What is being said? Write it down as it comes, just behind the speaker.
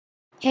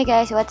Hey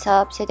guys, what's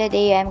up? So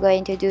today I'm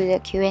going to do the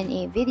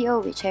Q&A video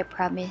which I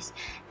promised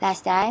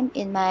last time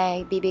in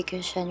my BB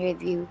cushion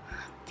review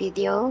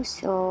video.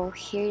 So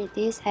here it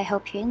is. I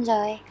hope you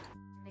enjoy.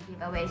 The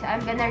giveaway. So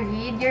I'm gonna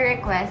read your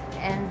request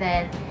and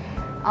then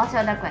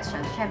also the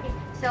questions.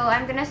 So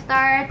I'm gonna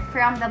start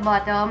from the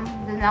bottom.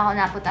 Doon ako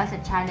napunta sa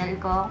channel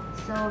ko.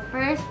 So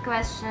first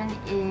question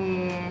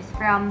is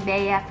from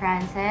Bea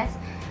Frances.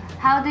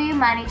 How do you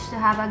manage to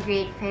have a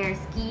great fair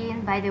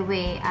skin? By the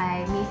way,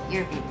 I missed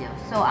your video.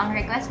 So, ang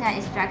request niya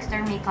is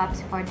drugstore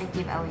makeups for the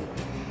giveaway.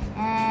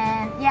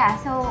 And yeah,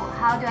 so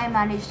how do I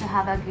manage to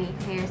have a great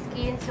fair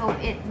skin? So,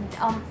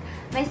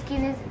 my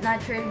skin is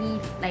naturally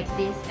like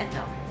this.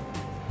 Ito.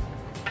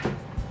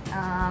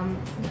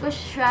 Hindi ko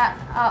siya,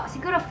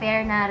 siguro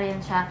fair na rin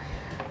siya.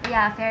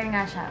 Yeah, fair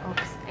nga siya.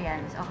 Oops,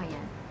 ayan, mas okay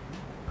yan.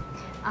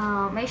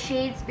 May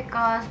shades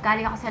because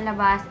galing ako sa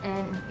labas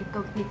and it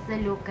completes the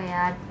look,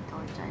 kaya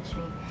don't judge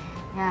me.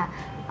 Yeah.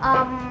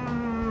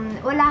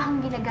 Wala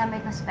akong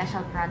ginagamit na special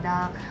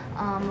product.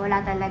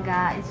 Wala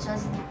talaga. It's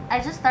just,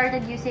 I just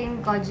started using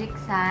Kojic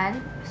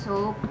Sand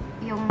soap,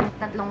 yung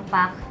tatlong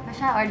pack na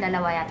siya, or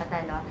dalawa yata,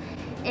 talo.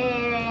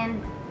 And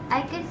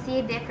I could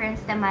see a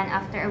difference naman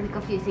after a week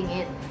of using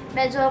it.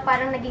 Medyo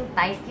parang naging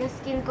tight yung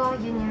skin ko,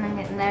 yun yung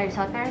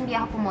na-result, pero hindi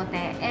ako pumote.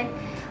 And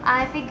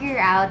I figure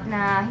out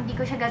na hindi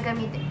ko siya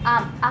gagamit,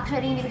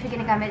 actually hindi ko siya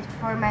ginagamit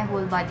for my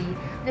whole body.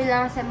 Doon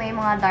lang sa may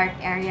mga dark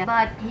area.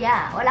 But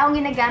yeah, wala akong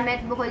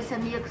ginagamit bukod sa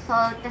milk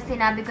salt. Kasi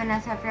sinabi ko na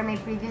sa from my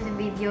previous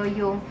video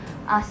yung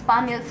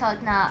spa milk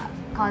salt na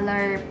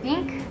color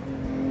pink.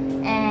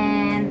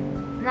 And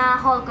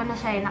na-haul ko na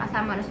siya,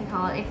 nakasama na siya sa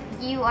haul. If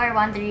you are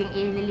wondering,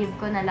 i-leave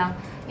ko na lang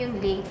yung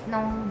link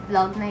nung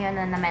vlog na yun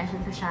na na-mention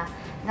ko siya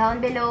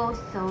down below.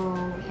 So,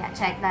 yeah,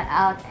 check that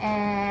out.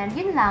 And,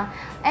 yun lang.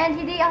 And,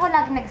 hindi ako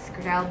lagi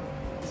nag-scrub.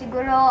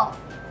 Siguro,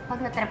 pag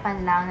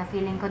natrapan lang, na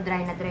feeling ko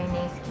dry na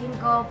yung skin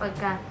ko.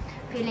 Pagka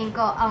feeling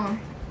ko,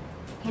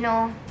 you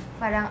know,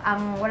 parang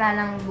wala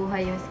lang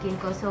buhay yung skin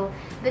ko. So,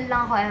 doon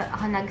lang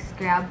ako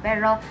nag-scrub.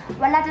 Pero,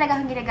 wala talaga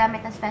akong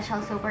ginagamit na special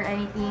soap or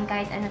anything.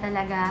 Kahit ano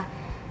talaga.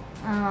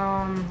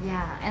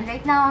 Yeah. And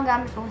right now, ang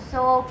gamit kong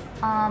soap,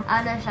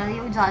 ano siya,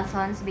 yung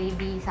Johnson's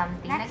Baby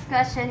something. Next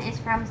question is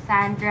from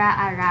Sandra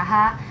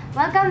Araha.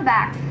 Welcome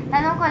back!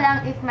 Tanong ko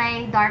lang if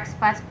may dark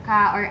spots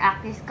ka or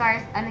acne scars,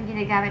 anong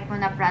ginagamit mo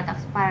na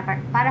products para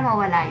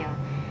mawala yun?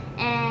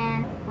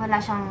 And wala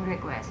siyang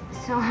request.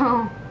 So,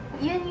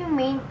 yun yung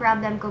main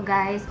problem ko,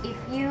 guys. If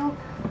you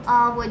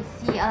would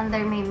see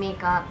under my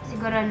makeup,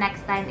 siguro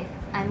next time if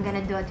I'm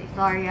gonna do a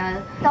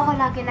tutorial, ito ako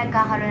lagi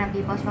nagkakaroon ng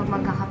pimples pag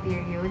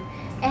magkaka-period.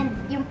 And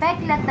yung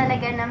peklat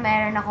talaga na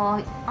meron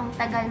ako, ang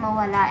tagal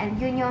mawala. And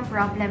yun yung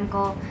problem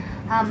ko.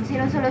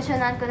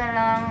 Sinusolusyonan ko na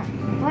lang,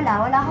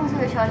 wala akong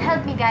solusyon.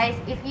 Help me, guys.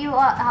 If you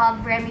have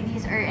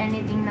remedies or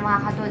anything na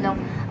makakatulong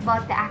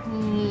about the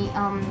acne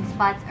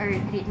spots or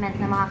treatment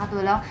na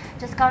makakatulong,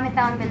 just comment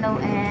down below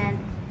and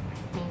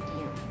thank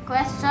you.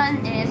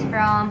 Question is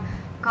from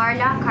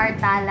Carla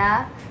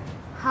Cartala.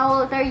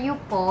 How old are you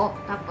po?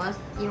 Tapos,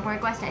 yung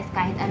request na is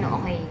kahit ano,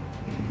 okay.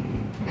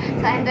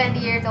 So, I'm 20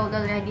 years old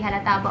already.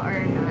 Halata ba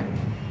or not?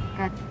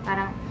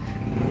 Parang,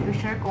 hindi ko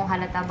sure kung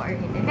halata ba or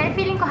hindi. Pero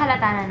feeling ko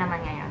halata na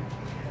naman ngayon.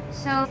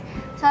 So,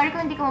 sorry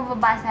kung hindi ko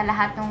mababasa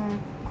lahat ng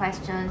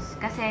questions.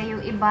 Kasi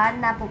yung iba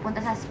na pupunta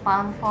sa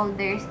spam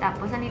folders.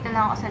 Tapos, nandito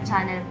lang ako sa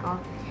channel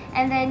ko.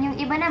 And then, yung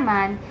iba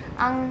naman,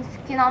 ang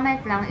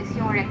kinoment lang is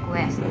yung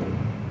request.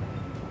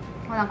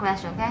 Walang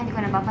question, kaya hindi ko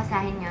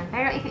nababasahin yun.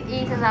 Pero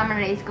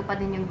i-summarize ko pa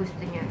din yung gusto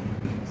nyo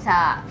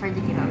for the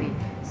giveaway.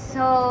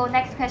 So,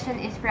 next question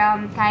is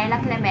from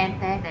Kyla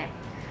Clemente.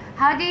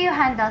 How do you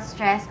handle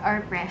stress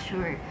or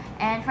pressure?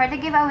 And for the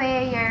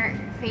giveaway, your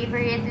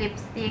favorite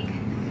lipstick.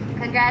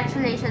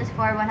 Congratulations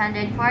for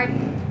 140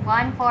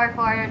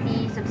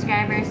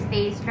 subscribers.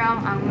 Stay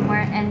strong and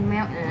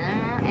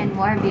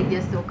more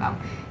videos to come.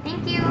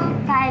 Thank you,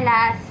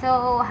 Kyla.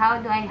 So,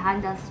 how do I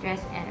handle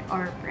stress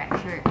or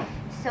pressure?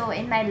 So,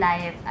 in my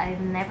life, I've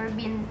never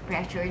been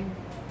pressured.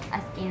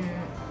 As in,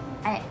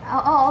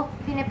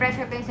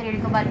 pinipressure ko yung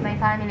sarili ko, but my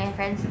family and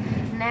friends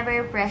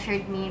never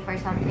pressured me for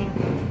something.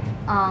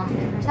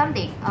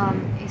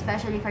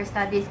 Especially for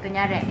studies,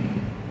 kunyari,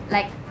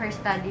 like for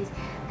studies,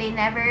 they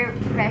never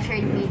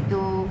pressured me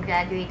to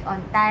graduate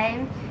on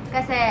time.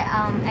 Kasi,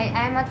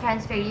 I'm a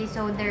transferee,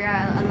 so there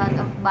are a lot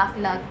of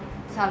backlog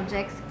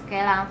subjects.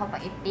 Kailangan ko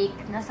pa i-take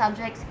na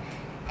subjects.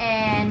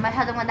 And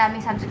masyadong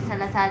madaming subjects sa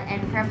Lasal,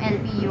 and from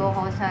LPU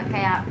ako,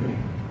 kaya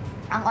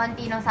ang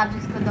onti ng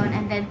subjects ko doon.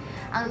 And then,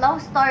 ang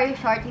long story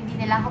short, hindi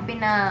nila ako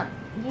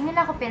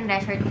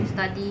pinressured to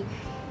study.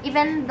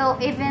 Even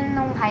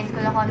nung high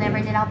school ako, never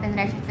nila ako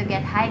pinressured to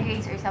get high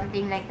grades or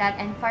something like that.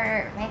 And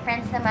for my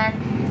friends naman,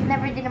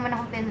 never din naman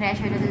ako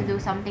pinressured to do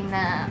something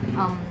na,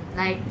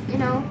 like, you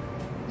know,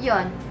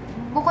 yun.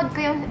 Bukod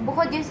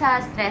yung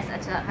sa stress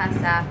at saka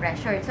sa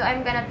pressure. So,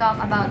 I'm gonna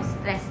talk about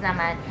stress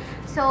naman.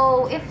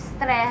 So, if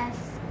stress,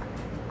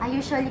 I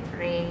usually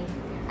pray.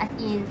 As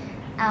in,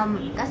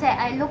 kasi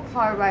I look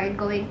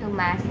forward going to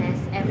masses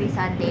every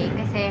Sunday.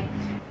 Kasi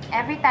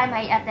every time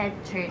I attend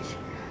church,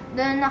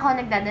 doon ako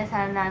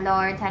nagdadasal na,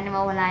 Lord, sana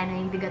mawala na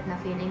yung bigat na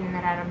feeling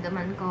na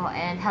nararamdaman ko,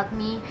 and help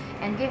me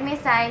and give me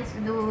signs to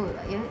do,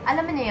 yung,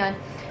 alam mo na yun.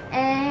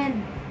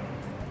 And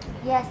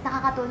yes,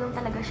 nakakatulong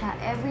talaga siya.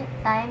 Every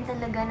time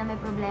talaga na may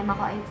problema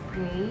ko, I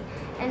pray.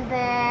 And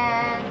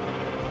then,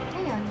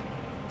 ayun,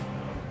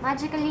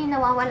 magically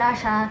nawawala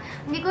siya.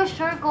 Hindi ko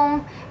sure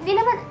kung, hindi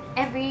naman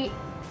every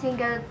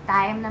single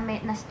time na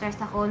may na-stress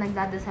ako,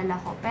 nagdadasal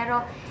ako.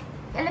 Pero,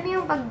 alam mo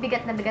yung pag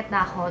bigat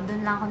na ako,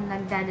 doon lang ako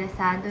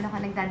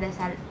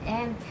nagdadasal,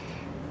 and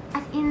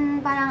as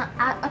in, parang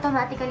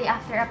automatically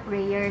after a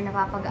prayer,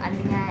 napapagaan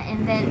niya.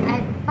 And then,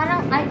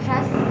 I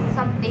trust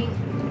something.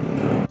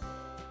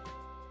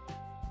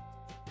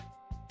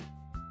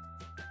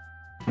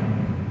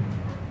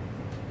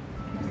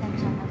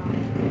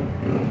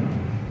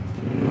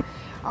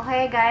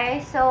 Okay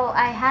guys, so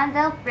I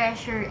handle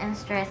pressure and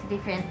stress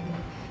differently.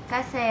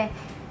 Kasi,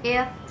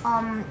 if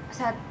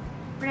sa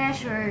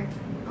pressure,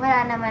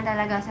 wala naman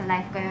talaga sa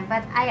life ko yun.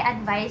 But I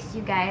advise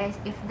you guys,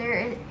 if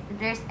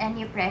there's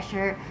any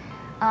pressure,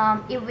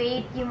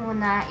 i-wait nyo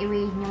muna.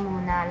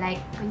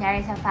 Like,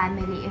 kunyari sa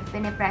family, if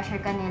pinipressure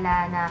ka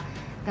nila na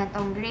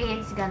gantong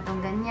grades,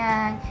 gantong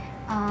ganyan,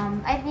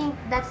 I think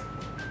that's,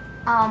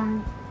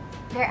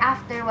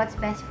 thereafter, what's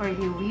best for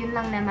you. Yun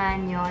lang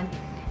naman yun.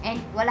 And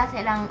wala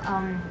silang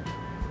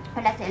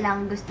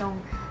gustong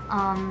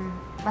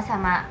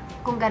masama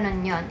kung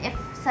ganun yun. If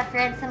sa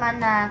friends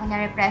naman na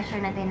kunyari pressure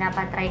na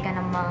pinapatry ka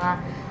ng mga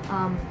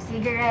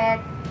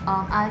cigarette,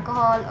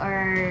 alcohol,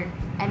 or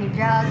any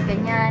drugs,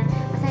 ganyan,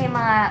 basta yung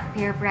mga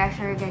peer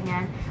pressure,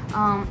 ganyan,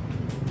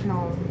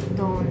 no,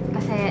 don't.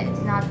 Kasi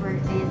it's not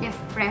worth it. If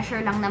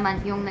pressure lang naman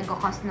yung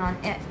nagkakos nun.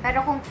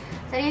 Pero kung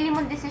sarili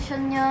mong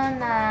decision nyo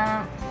na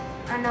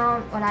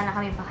wala na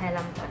kami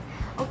pakialam doon.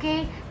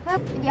 Okay?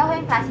 But, hindi ako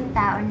yung klaseng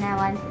tao na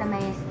once na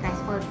may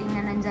stressful thing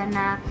na nandyan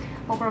na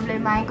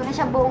poproblemahin ko na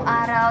siya buong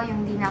araw,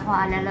 yung hindi na ako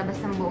alalabas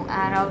ng buong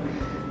araw.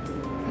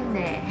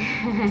 Hindi.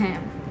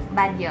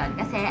 Bad yun.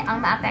 Kasi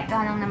ang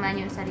maapektuhan lang naman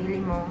yung sarili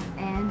mo.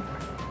 And,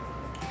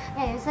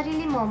 yung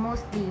sarili mo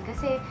mostly.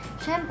 Kasi,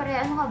 syempre,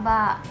 ano ka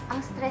ba? Ang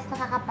stress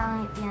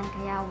nakakapangit yan.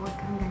 Kaya huwag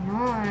kang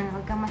ganun.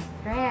 Huwag kang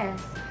ma-stress.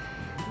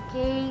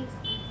 Okay?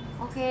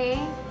 Okay?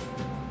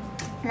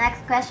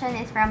 Next question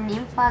is from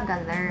Nympha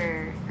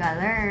Galer.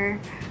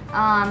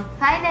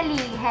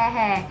 Finally,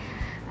 hehe.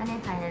 Ano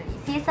yung finally?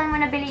 Season mo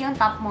nabili yung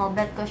top mo,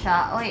 bet ko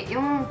siya. Oy,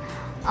 yung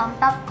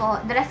top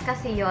ko, dress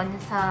kasi yon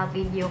sa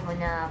video ko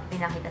na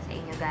pinakita sa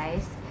inyo,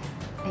 guys.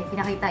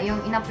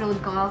 Yung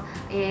in-upload ko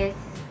is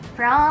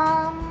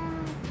from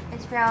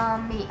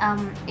H&M.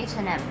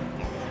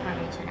 Yes, from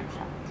H&M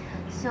shop.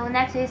 So,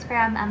 next is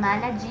from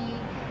Amala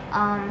G.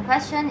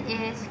 Question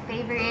is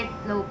favorite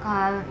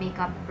local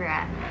makeup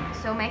brand.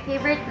 So, my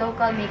favorite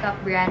local makeup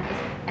brand is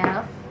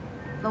e.l.f.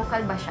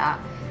 Local ba siya?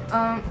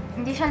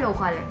 Hindi siya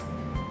local.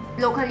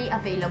 Locally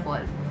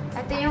available.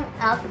 Ito yung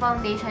e.l.f.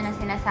 foundation na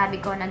sinasabi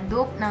ko na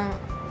dupe ng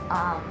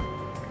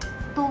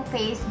Too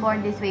Faced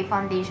Born This Way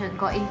foundation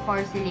ko in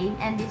porcelain.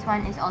 And this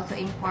one is also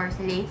in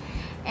porcelain.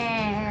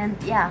 And,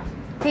 yeah.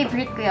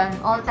 Favorite ko yun.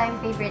 All-time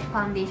favorite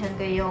foundation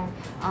ko yung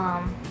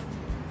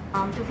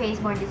Too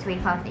Faced Born This Way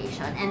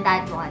foundation, and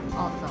that one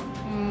also.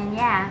 And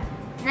yeah,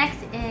 next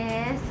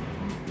is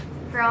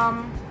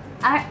from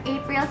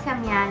April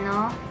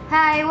Samiano.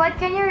 Hi, what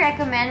can you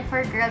recommend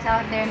for girls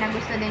out there na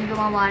gusto din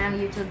gumawa ng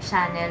YouTube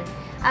channel?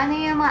 Ano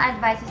yung mga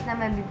advices na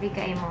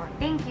mabibigay mo?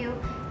 Thank you.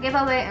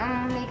 Giveaway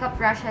makeup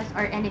brushes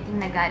or anything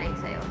na galing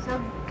sa'yo. So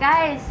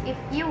guys, if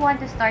you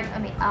want to start a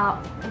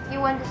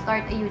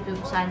YouTube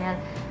channel,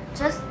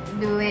 just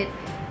do it.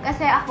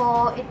 Kasi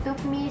ako, it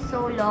took me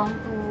so long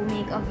to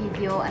make a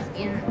video, as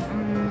in,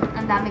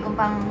 ang dami kong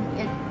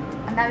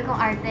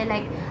arte.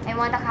 Like, I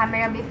want a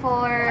camera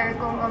before,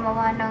 kung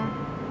gumawa ng,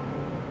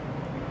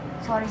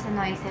 sorry sa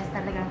noises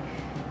talagang.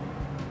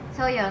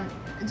 So, yun,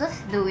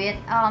 just do it.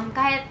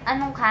 Kahit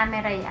anong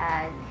camera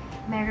yan,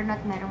 meron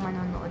at merong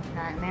manonood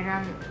na.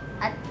 Meron,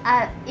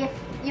 if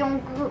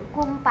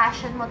kung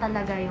passion mo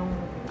talaga yung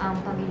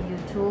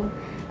pag-YouTube,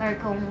 or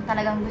kung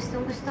talagang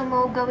gusto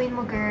mo, gawin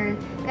mo, girl.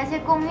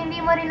 Kasi kung hindi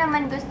mo rin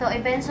naman gusto,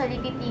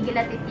 eventually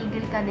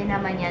titigil ka din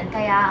naman yan.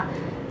 Kaya,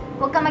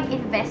 huwag ka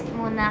mag-invest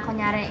muna.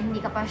 Kunyari, hindi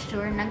ka pa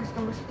sure na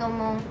gusto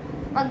mong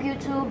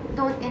mag-YouTube.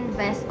 Don't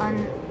invest on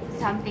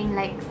something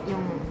like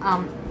yung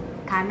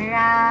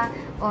camera,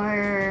 or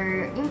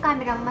yung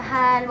camera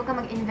mahal. Huwag ka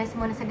mag-invest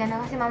muna sa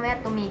ganun kasi mamaya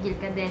tumigil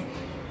ka din.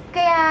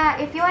 Kaya,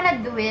 if you wanna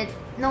do it,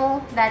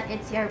 know that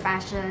it's your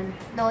passion.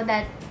 Know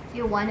that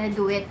you wanna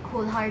do it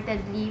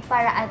wholeheartedly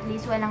para at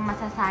least walang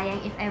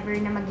masasayang if ever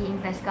na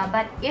mag-i-invest ka.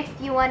 But if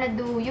you wanna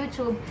do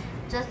YouTube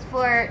just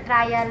for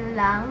trial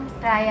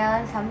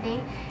something,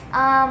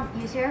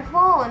 use your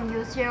phone,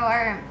 use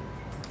your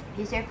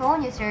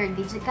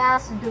digital.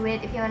 So do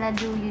it if you wanna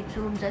do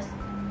YouTube. Just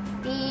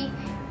be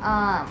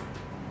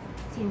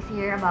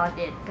sincere about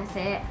it.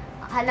 Kasi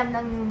alam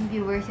ng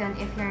viewers yun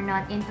if you're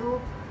not into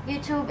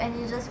YouTube and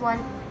you just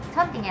want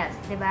something else,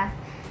 diba?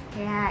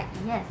 Kaya,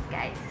 yes,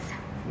 guys.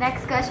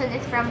 Next question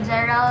is from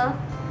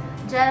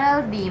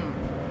Geraldine.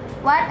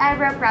 What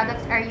eyebrow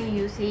products are you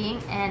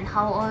using and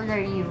how old are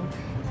you?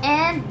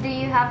 And do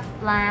you have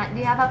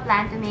a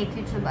plan to make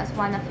YouTube as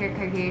one of your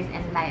careers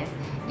in life?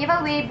 Give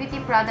away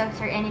beauty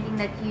products or anything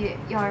that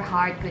your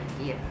heart could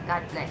give. God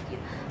bless you.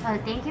 Well,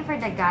 thank you for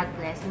the God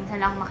bless.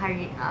 Minsan lang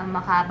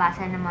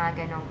makabasa ng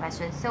mga ganong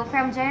questions. So,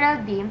 from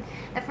Geraldine,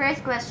 the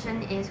first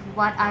question is,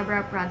 what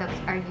eyebrow products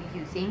are you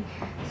using?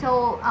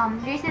 So,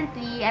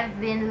 recently, I've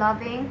been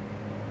loving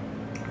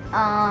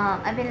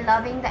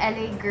the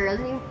LA Girl,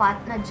 yung pot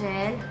na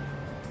gel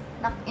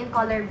in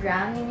color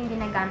brown. Yun yung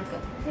ginagamit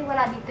ko. Kasi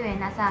wala dito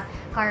nasa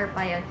car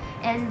pa yun.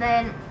 And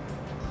then,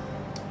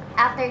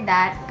 after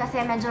that,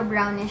 kasi medyo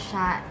brownish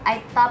siya,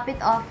 I top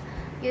it off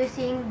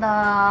using the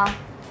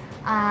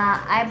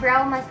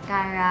eyebrow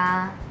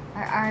mascara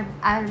or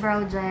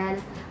eyebrow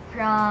gel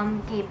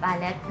from K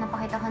Palette.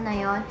 Napakita ko na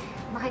yun.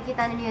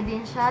 Makikita niyo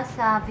din siya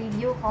sa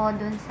video ko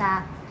dun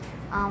sa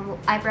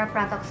eyebrow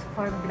products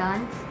for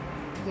blondes.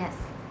 Yes,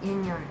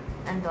 yun.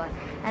 Andun.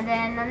 And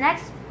then, the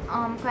next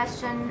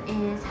question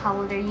is, how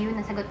old are you?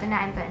 Nasagot ko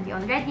na, I'm 20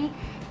 already.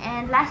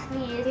 And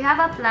lastly is, do you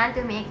have a plan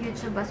to make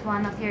YouTube as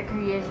one of your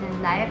careers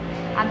in life?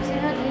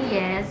 Absolutely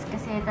yes.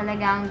 Kasi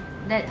talagang,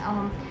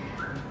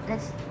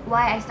 that's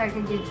why I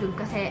started YouTube.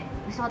 Kasi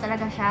gusto ko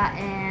talaga siya.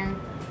 And,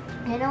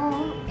 you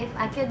know, if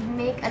I could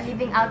make a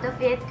living out of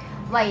it,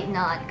 why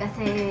not?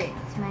 Kasi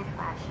it's my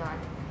passion.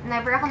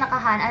 Never ako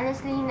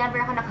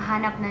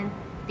nakahanap ng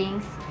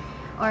things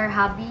or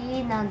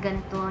hobby na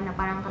ganito, na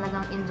parang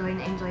talagang enjoy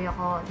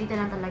ako. Dito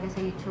lang talaga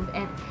sa YouTube.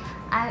 And,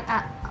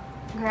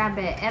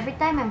 grabe, every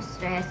time I'm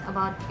stressed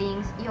about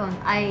things, yun,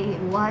 I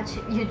watch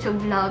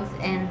YouTube vlogs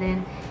and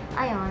then,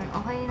 ayun,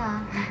 okay na.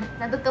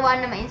 Natutuwa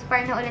na,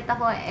 ma-inspire na ulit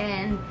ako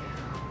and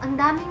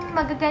ang daming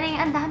magagaling,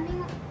 ang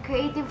daming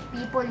creative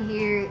people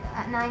here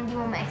na hindi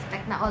mo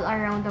ma-expect na all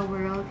around the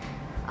world.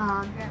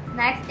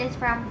 Next is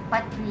from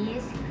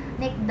Patrice.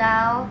 Nick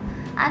daw,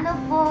 ano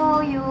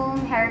po yung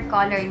hair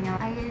color nyo?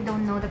 I really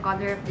don't know the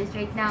color of this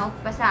right now.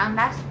 Basta ang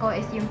last ko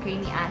is yung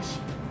creamy ash.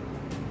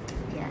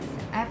 Yes.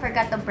 I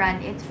forgot the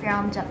brand. It's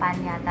from Japan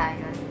yata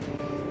yun.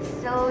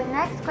 So,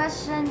 next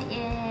question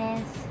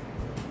is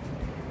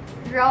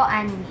Raw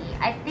Andy.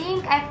 I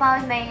think I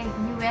found my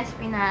newest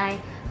Pinay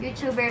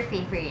YouTuber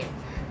favorite.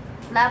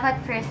 Love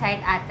at first sight,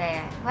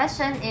 ate.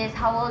 Question is,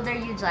 how old are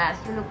you, Jazz?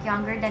 You look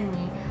younger than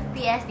me.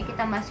 PS, di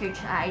kita ma-search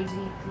sa IG,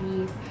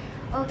 please.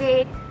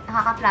 Okay.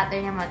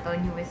 Nakaka-flatter naman to,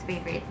 newest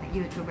favorite na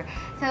YouTuber.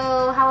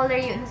 So, how old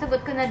are you?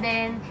 Nasagot ko na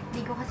din.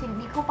 Di ko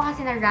pa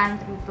kasi na-run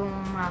through tong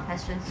mga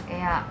questions,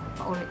 kaya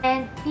paulit.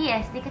 And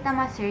PS, di kita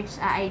ma-search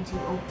sa IG,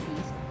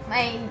 please.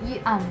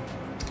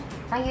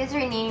 My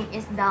username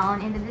is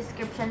down in the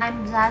description.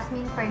 I'm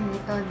Jasmine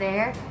Pernito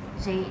there.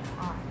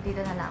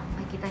 Dito na lang.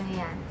 Makikita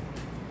niyo yan.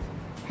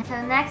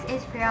 So, next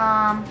is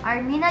from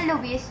Armina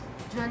Luis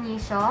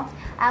Junicio.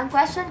 Ang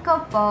question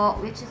ko po,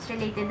 which is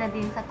related na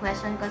din sa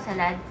question ko sa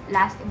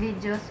last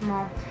videos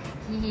mo,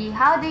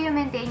 how do you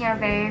maintain your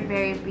very,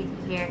 very pretty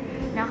hair?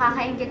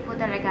 Nakakaingit po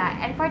talaga.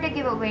 And for the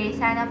giveaway,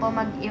 sana po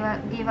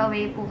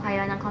mag-giveaway po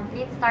kayo ng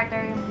complete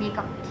starter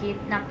makeup kit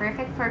na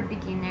perfect for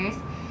beginners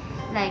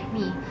like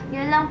me.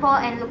 Yun lang po,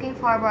 and looking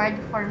forward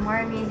for more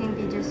amazing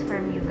videos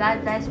from you.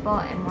 God bless po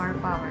and more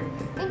power.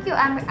 Thank you,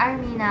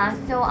 Armina.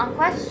 So, ang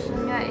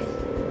question nyo is,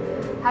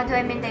 how do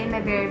I maintain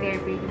my very, very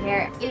pretty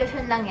hair?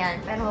 Illusion lang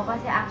yan. Pero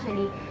kasi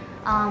actually,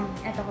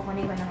 eto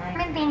kukunin ko na nga.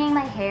 Maintaining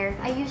my hair,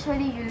 I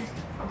usually use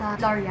the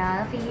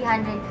L'Oreal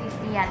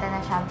 350 yata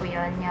na shampoo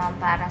yun. Yung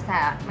para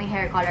sa my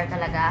hair color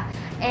talaga.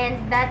 And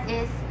that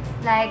is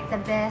like the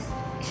best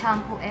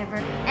shampoo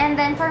ever. And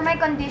then for my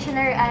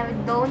conditioner, I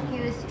don't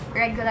use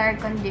regular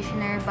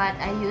conditioner, but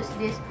I use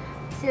this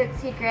Silk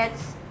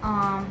Secrets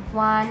 1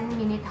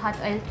 minute hot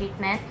oil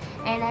treatment.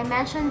 And I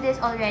mentioned this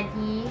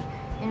already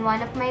in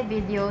one of my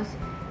videos.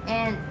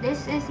 And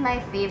this is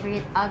my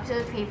favorite,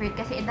 absolute favorite,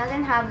 kasi it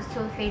doesn't have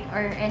sulfate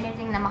or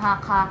anything na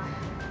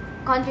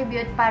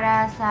makaka-contribute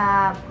para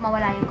sa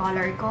mawala yung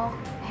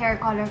hair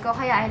color ko,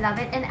 kaya I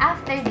love it. And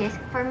after this,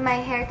 for my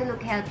hair to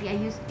look healthy,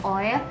 I use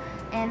oil,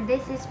 and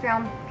this is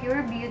from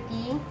Pure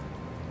Beauty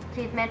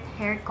Treatment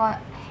Hair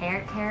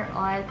Care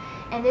Oil,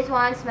 and this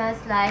one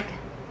smells like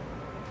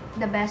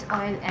the best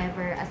oil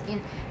ever, as in,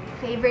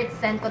 favorite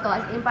scent ko to,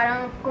 as in,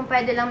 parang kung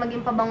pwede lang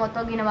maging pabango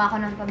to, ginawa ko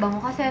ng pabango,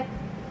 kasi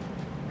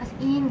as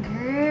in,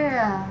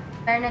 girl.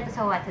 Pero na ito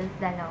sa Watson's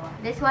dalawa.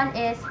 This one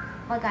is,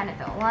 magkano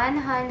to?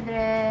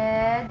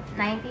 199?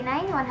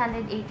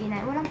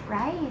 189? Walang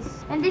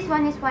price. And this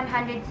one is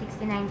 169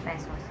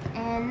 pesos.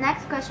 And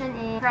next question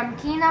is from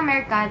Kina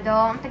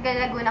Mercado.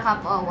 Taga Laguna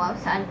ka po. Wow,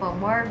 saan po?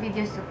 More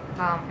videos to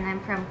come. And I'm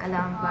from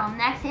Calamba.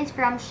 Next is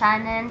from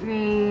Shannon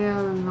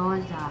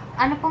Realoza.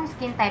 Ano pong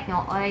skin type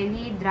nyo?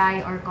 Oily,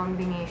 dry, or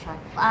combination?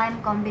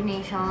 I'm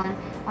combination.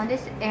 On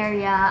this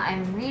area,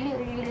 I'm really,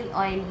 really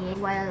oily.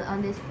 While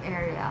on this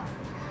area,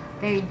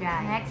 very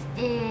dry. Next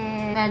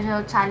is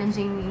medyo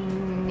challenging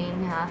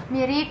name ha.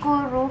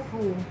 Miriko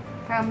Rufu.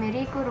 From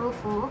Miriko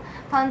Rufu.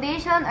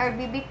 Foundation or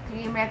BB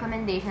cream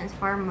recommendations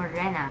for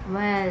Morena.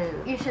 Well,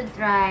 you should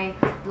try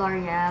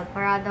L'Oreal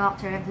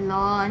product,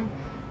 Revlon,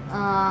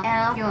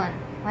 yun.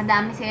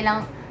 Madami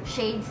silang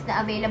shades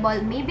na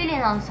available.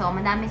 Maybelline also,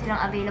 madami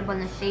silang available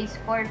na shades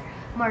for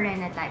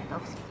morena type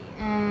of skin.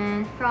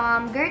 And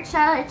from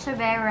Gertrude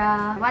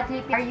Echeverra, what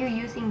lip are you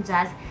using,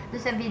 Jazz? Doon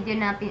sa video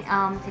na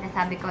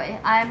sinasabi ko,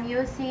 I'm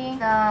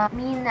using the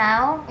Me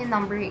Now in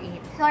number 8.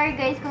 Sorry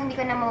guys kung hindi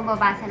ko na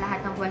mababasa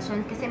lahat ng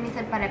questions kasi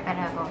minsan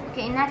pare-pare ako.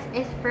 Okay, next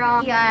is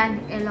from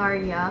Ian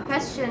Elaria.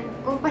 Question,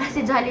 kung para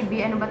si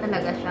Jollibee, ano ba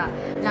talaga siya?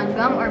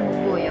 Langgam or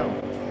bubuyo?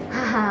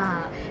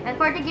 And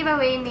for the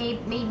giveaway,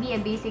 maybe a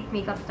basic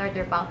makeup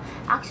starter pa.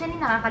 Actually,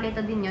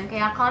 nakakalito din yun.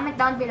 Kaya comment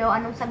down below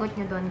anong sagot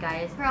nyo doon,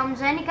 guys. From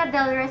Jenica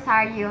Del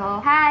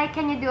Rosario. Hi,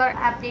 can you do our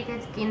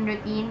updated skin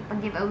routine?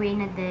 Pag-giveaway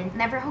na din.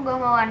 Never ako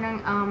gumawa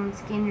ng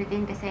skin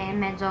routine kasi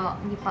medyo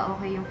hindi pa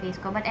okay yung face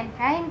ko. But I'm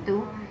trying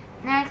to.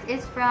 Next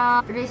is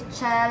from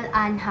Richel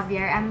and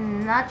Javier.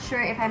 I'm not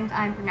sure if I'm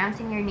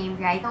pronouncing your name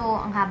right.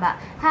 So, ang haba.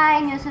 Hi,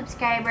 new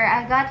subscriber.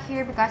 I got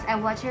here because I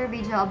watched your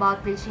video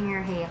about bleaching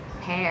your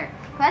hair.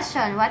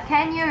 Question, what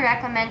can you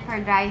recommend for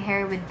dry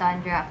hair with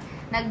dandruff?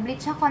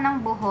 Nag-bleach ako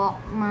ng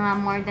buhok mga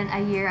more than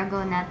a year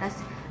ago na. Tas,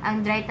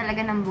 ang dry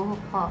talaga ng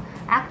buhok ko.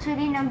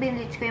 Actually, nang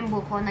binleach ko yung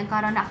buhok ko,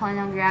 nagkaroon ako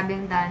ng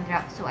grabing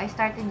dandruff. So, I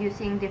started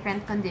using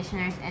different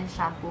conditioners and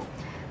shampoo.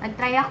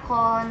 Nag-try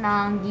ako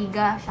ng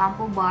Giga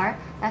shampoo bar,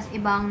 tas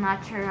ibang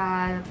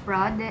natural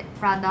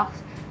products,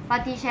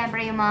 pati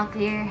syempre yung mga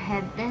clear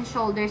head and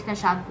shoulders na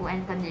shampoo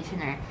and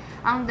conditioner.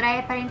 Ang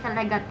dry pa rin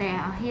talaga, te.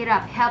 Ang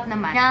hirap. Help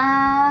naman.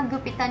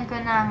 Nagupitan ko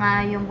na nga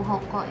yung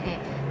buhok ko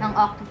ng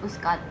octopus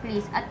cut.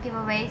 Please, at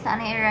giveaway,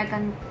 sana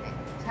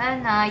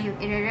yung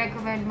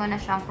i-recommend mo na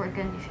shampoo or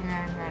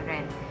conditioner na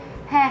red.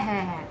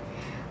 Hehehe.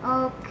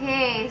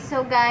 Okay,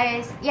 so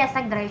guys, yes,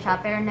 nag-dry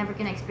siya, pero never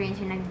ko na-experience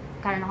yung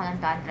nagkaroon ako ng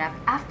dandruff.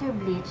 After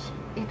bleach,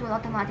 it will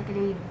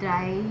automatically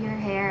dry your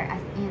hair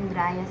as in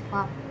dry as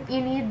fuck.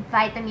 You need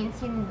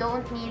vitamins. You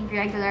don't need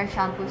regular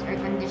shampoos or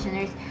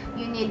conditioners.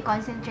 You need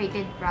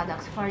concentrated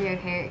products for your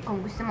hair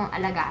kung gusto mong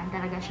alagaan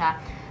talaga siya.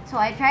 So,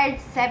 I tried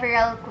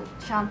several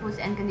shampoos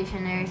and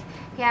conditioners.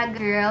 Kaya,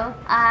 girl,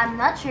 I'm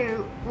not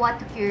sure what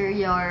to cure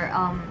your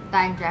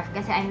dandruff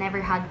kasi I never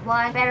had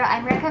one. Pero,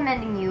 I'm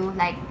recommending you,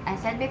 like I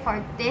said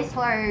before, this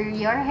for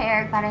your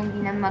hair para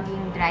hindi na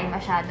maging dry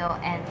masyado,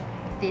 and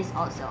this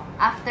also.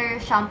 After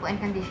shampoo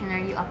and conditioner,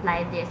 you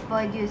apply this.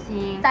 Avoid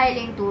using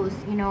styling tools,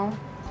 you know,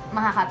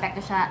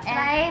 makaka-apekto siya. And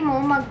try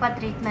mo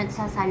magpa-treatment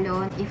sa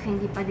salon if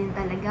hindi pa din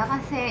talaga.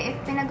 Kasi if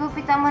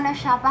pinagupitan mo na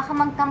siya, baka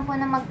magtampo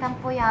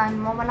yan.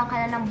 Mawalan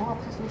ka na ng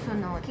buhok sa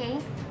susunod. Okay?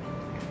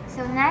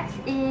 So next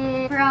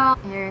is from,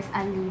 here's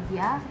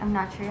Olivia. I'm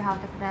not sure how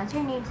to pronounce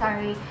your name.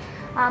 Sorry.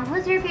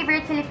 Who's your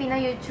favorite Filipino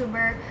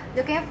YouTuber?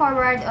 Looking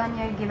forward on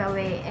your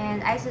giveaway.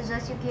 And I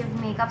suggest you give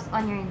makeups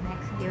on your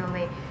next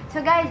giveaway.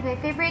 So guys, my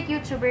favorite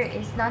YouTuber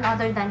is none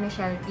other than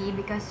Michelle T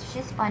because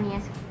she's funny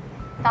as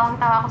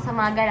tawang-tawa ako sa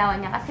mga galawan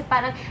niya kasi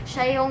parang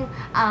siya yung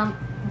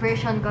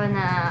version ko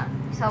na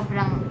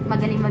sobrang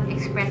magaling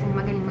mag-express and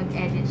magaling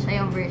mag-edit.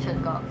 Siya yung version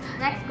ko.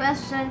 Next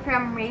question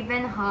from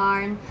Raven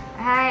Harn.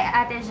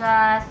 Hi, Ate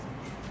Jazz.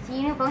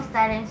 Sino pong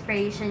style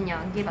inspiration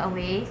nyo?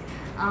 Giveaways?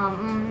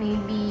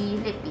 Maybe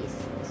lippies.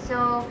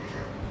 So,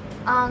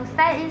 ang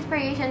style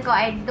inspiration ko,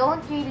 I don't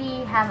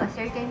really have a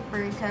certain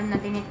person na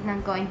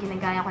tinitignan ko and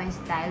ginagaya ko yung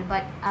style.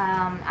 But,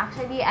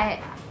 actually,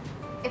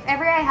 if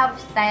ever I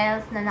have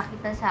styles na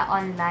nakita sa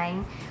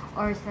online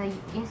or sa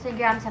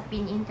Instagram, sa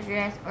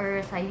Pinterest,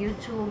 or sa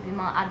YouTube,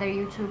 yung mga other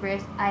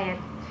YouTubers, I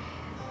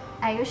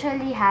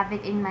usually have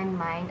it in my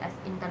mind, as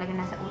in talaga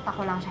nasa utak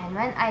ko lang siya. And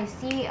when I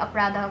see a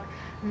product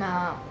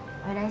na,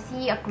 when I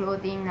see a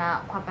clothing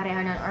na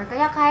kapareho nun, or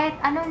kaya kahit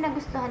anong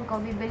nagustuhan ko,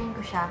 bibilin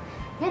ko siya.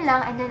 Yun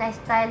lang, and then I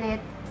style it,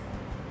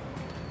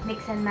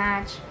 mix and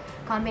match,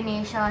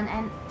 combination,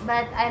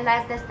 but I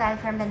like the style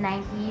from the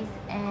 90s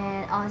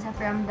and also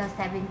from the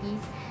 70s.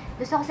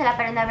 Gusto ko sila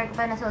pero never ko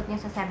pa nasuot yung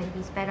sa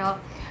 70s, pero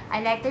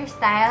I like their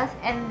styles.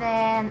 And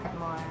then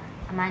more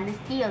Amanda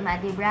Steele,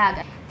 Maddie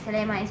Bragg,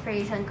 sila yung mga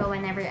inspiration ko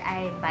whenever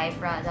I buy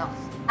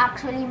products.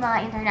 Actually,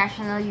 mga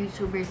international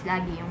YouTubers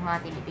lagi yung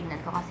mga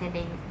tinitingnan ko kasi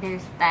their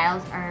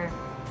styles are...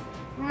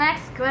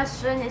 Next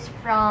question is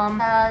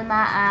from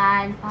Salma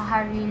and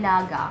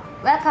Paharilaga.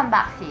 Welcome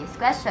back, sis.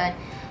 Question,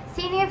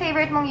 sino yung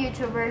favorite mong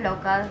YouTuber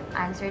local?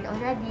 Answered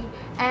already.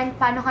 And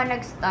paano ka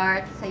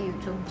nag-start sa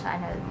YouTube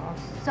channel mo?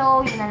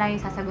 So, yun na lang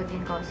yung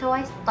sasagutin ko. So,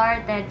 I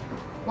started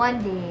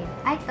one day.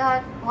 I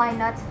thought, why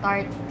not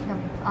start the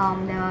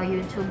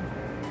YouTube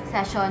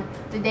session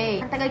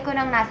today? Ang tagal ko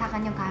nang nasa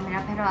kanyang camera,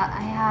 pero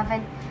I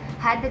haven't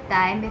had the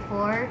time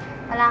before.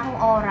 Wala akong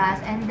oras.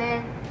 And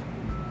then,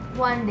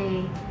 one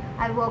day,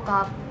 I woke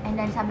up and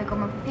then sabi ko,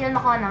 mag-film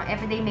ako ng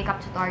everyday makeup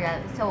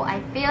tutorial. So,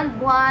 I filmed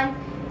one.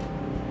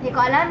 Hindi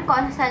ko alam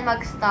kung ano saan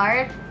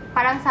mag-start.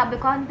 Parang sabi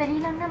ko, ang dali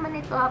lang naman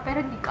ito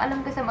pero hindi ko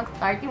alam kung saan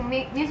mag-start. Yung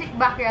music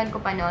background ko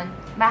pa nun,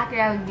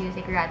 background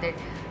music rather,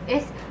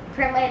 is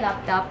from my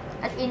laptop.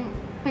 As in,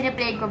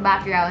 piniplay ko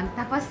background.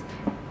 Tapos,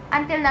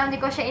 until now,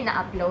 hindi ko siya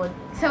ina-upload.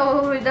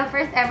 So, the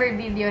first ever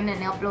video na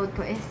na-upload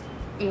ko is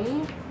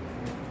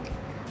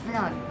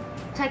vlog.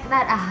 Check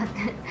that out.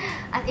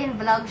 As in,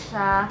 vlog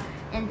siya.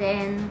 And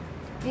then,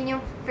 Yun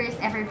yung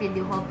first ever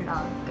video ko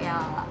vlog. Kaya,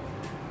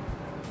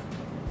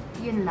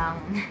 yun lang.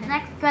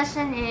 Next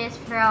question is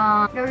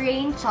from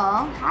Lorraine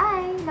Chong.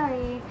 Hi,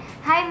 Lorraine.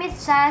 Hi,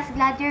 Miss Chas.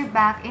 Glad you're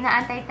back.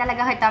 Inaantay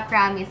talaga kita,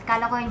 promise.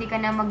 Kala ko hindi ka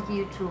na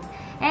mag-YouTube.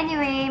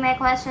 Anyway, my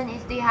question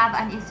is, do you have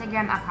an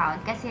Instagram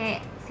account? Kasi,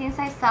 since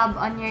I sub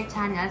on your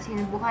channel,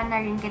 sinubukan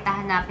na rin kita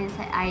hanapin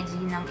sa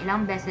IG ng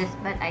ilang beses,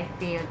 but I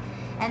failed.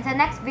 And sa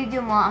next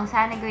video mo, ang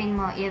sana gawin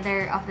mo,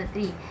 either of the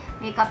three.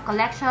 Makeup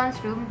collections,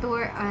 room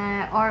tour,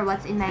 or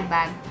what's in my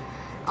bag.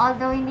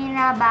 Although, hindi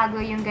na bago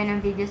yung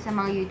ganong video sa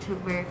mga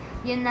YouTuber,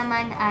 yun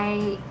naman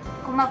ay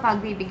kung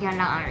mapagbibigyan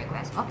lang ang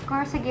request. Of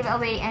course, sa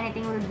giveaway,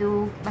 anything will do,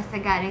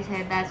 basta galing sa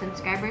dahil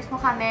subscribers mo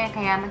kami,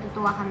 kaya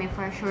matutuwa kami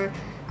for sure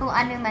kung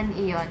ano man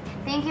iyon.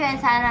 Thank you, and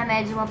sana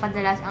medyo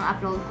mapadalas ang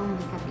upload kung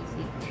hindi ka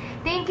busy.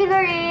 Thank you,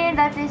 Lorraine!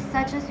 That is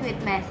such a sweet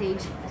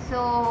message. So,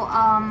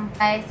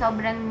 ay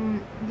sobrang,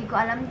 hindi ko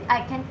alam,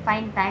 I can't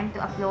find time to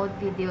upload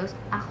videos.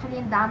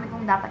 Actually, ang dami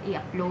kong dapat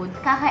i-upload.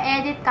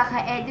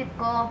 Kaka-edit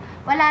ko.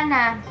 Wala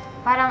na.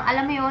 Parang,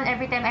 alam mo yun,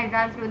 every time I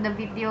run through the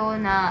video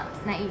na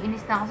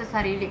naiinis na ako sa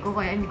sarili ko,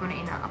 kaya hindi ko na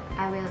ina-upload.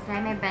 I will try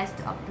my best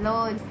to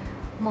upload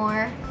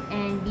more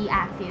and be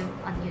active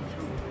on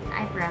YouTube.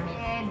 I promise.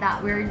 And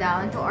that we're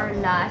down to our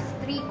last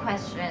 3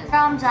 questions.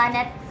 From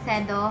Janet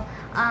Sedo,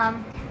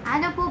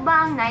 ano po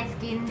ba ang night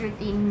skin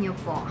routine niyo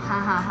po?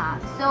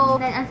 Hahaha. So,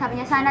 then, ang sabi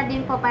niya, sana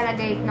din po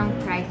palagay ng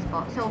price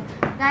po. So,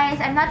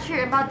 guys, I'm not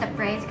sure about the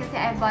price kasi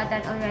I bought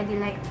that already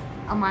like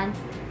a month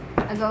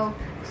ago.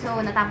 So,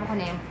 natapon ko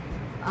na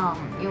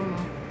yung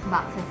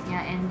boxes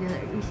niya and the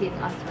receipt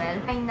as well.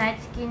 My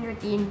night skin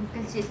routine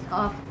consists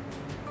of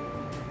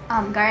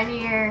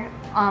Garnier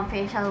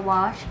facial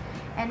wash.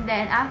 And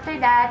then, after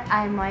that,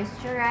 I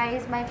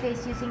moisturize my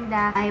face using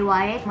the Eye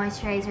White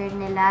moisturizer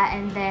nila.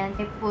 And then,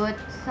 I put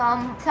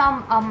some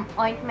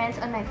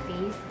ointments on my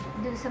face.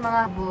 Dun sa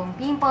mga buong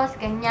pimples,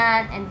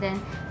 ganyan. And then,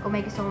 kung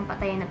may gusto mong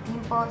patayin na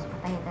pimples,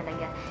 patayin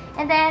talaga.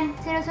 And then,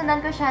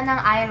 sinusundan ko siya ng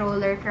eye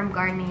roller from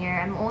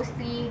Garnier. And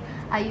mostly,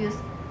 I use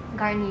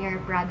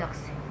Garnier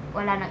products.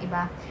 Wala nang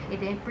iba.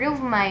 It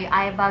improved my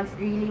eye bags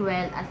really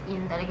well, as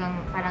in talagang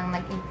parang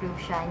nag-improve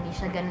siya. Hindi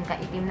siya ganun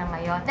kaitim na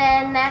ngayon.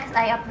 Then, next,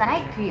 I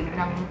apply cream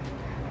ng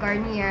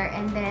Garnier,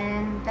 and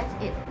then, that's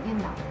it.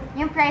 Yun lang.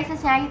 Yung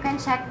prices niya, you can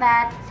check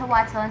that sa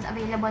Watsons.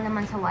 Available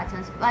naman sa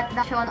Watsons. But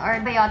the lotion or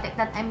biotic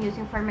that I'm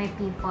using for my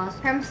pimples,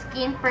 from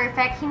Skin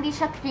Perfect, hindi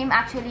siya cream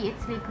actually,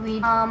 it's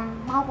liquid.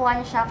 Makakuha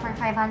niyo siya for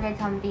 500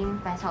 something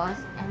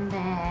pesos. And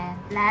then,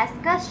 last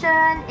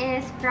question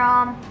is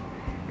from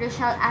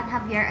Rochelle and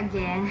Javier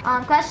again.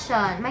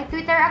 Question, may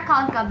Twitter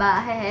account ka ba?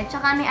 Hehe.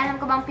 Tsaka may alam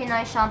ko bang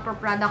Pinoy shampoo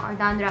product or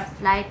dandruff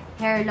light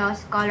hair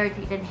loss color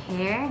treated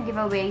hair?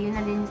 Giveaway, yun na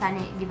din sana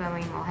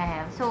giveaway mo.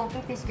 Hehe. So,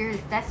 if this girl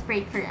is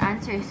desperate for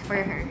answers for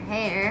her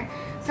hair.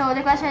 So,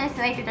 the question is,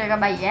 may Twitter ka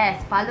ba?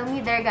 Yes. Follow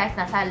me there, guys.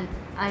 Nasa,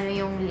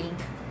 yung link.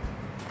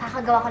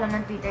 Kakagawa ko lang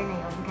ng Twitter na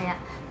yun. Kaya,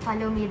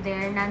 follow me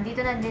there.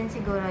 Nandito na din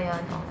siguro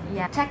yun. Oh,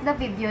 yeah. Check the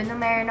video no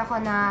meron ako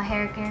na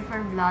hair care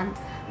for blonde.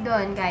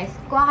 Doon, guys.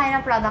 Kuha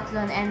kayo ng products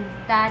doon and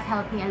that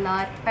helped me a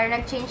lot. Pero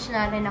nag-change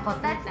na rin ako.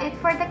 That's it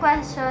for the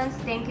questions.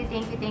 Thank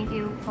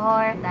you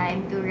for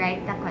time to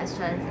write the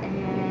questions.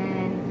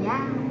 And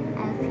yeah,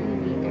 I'll see you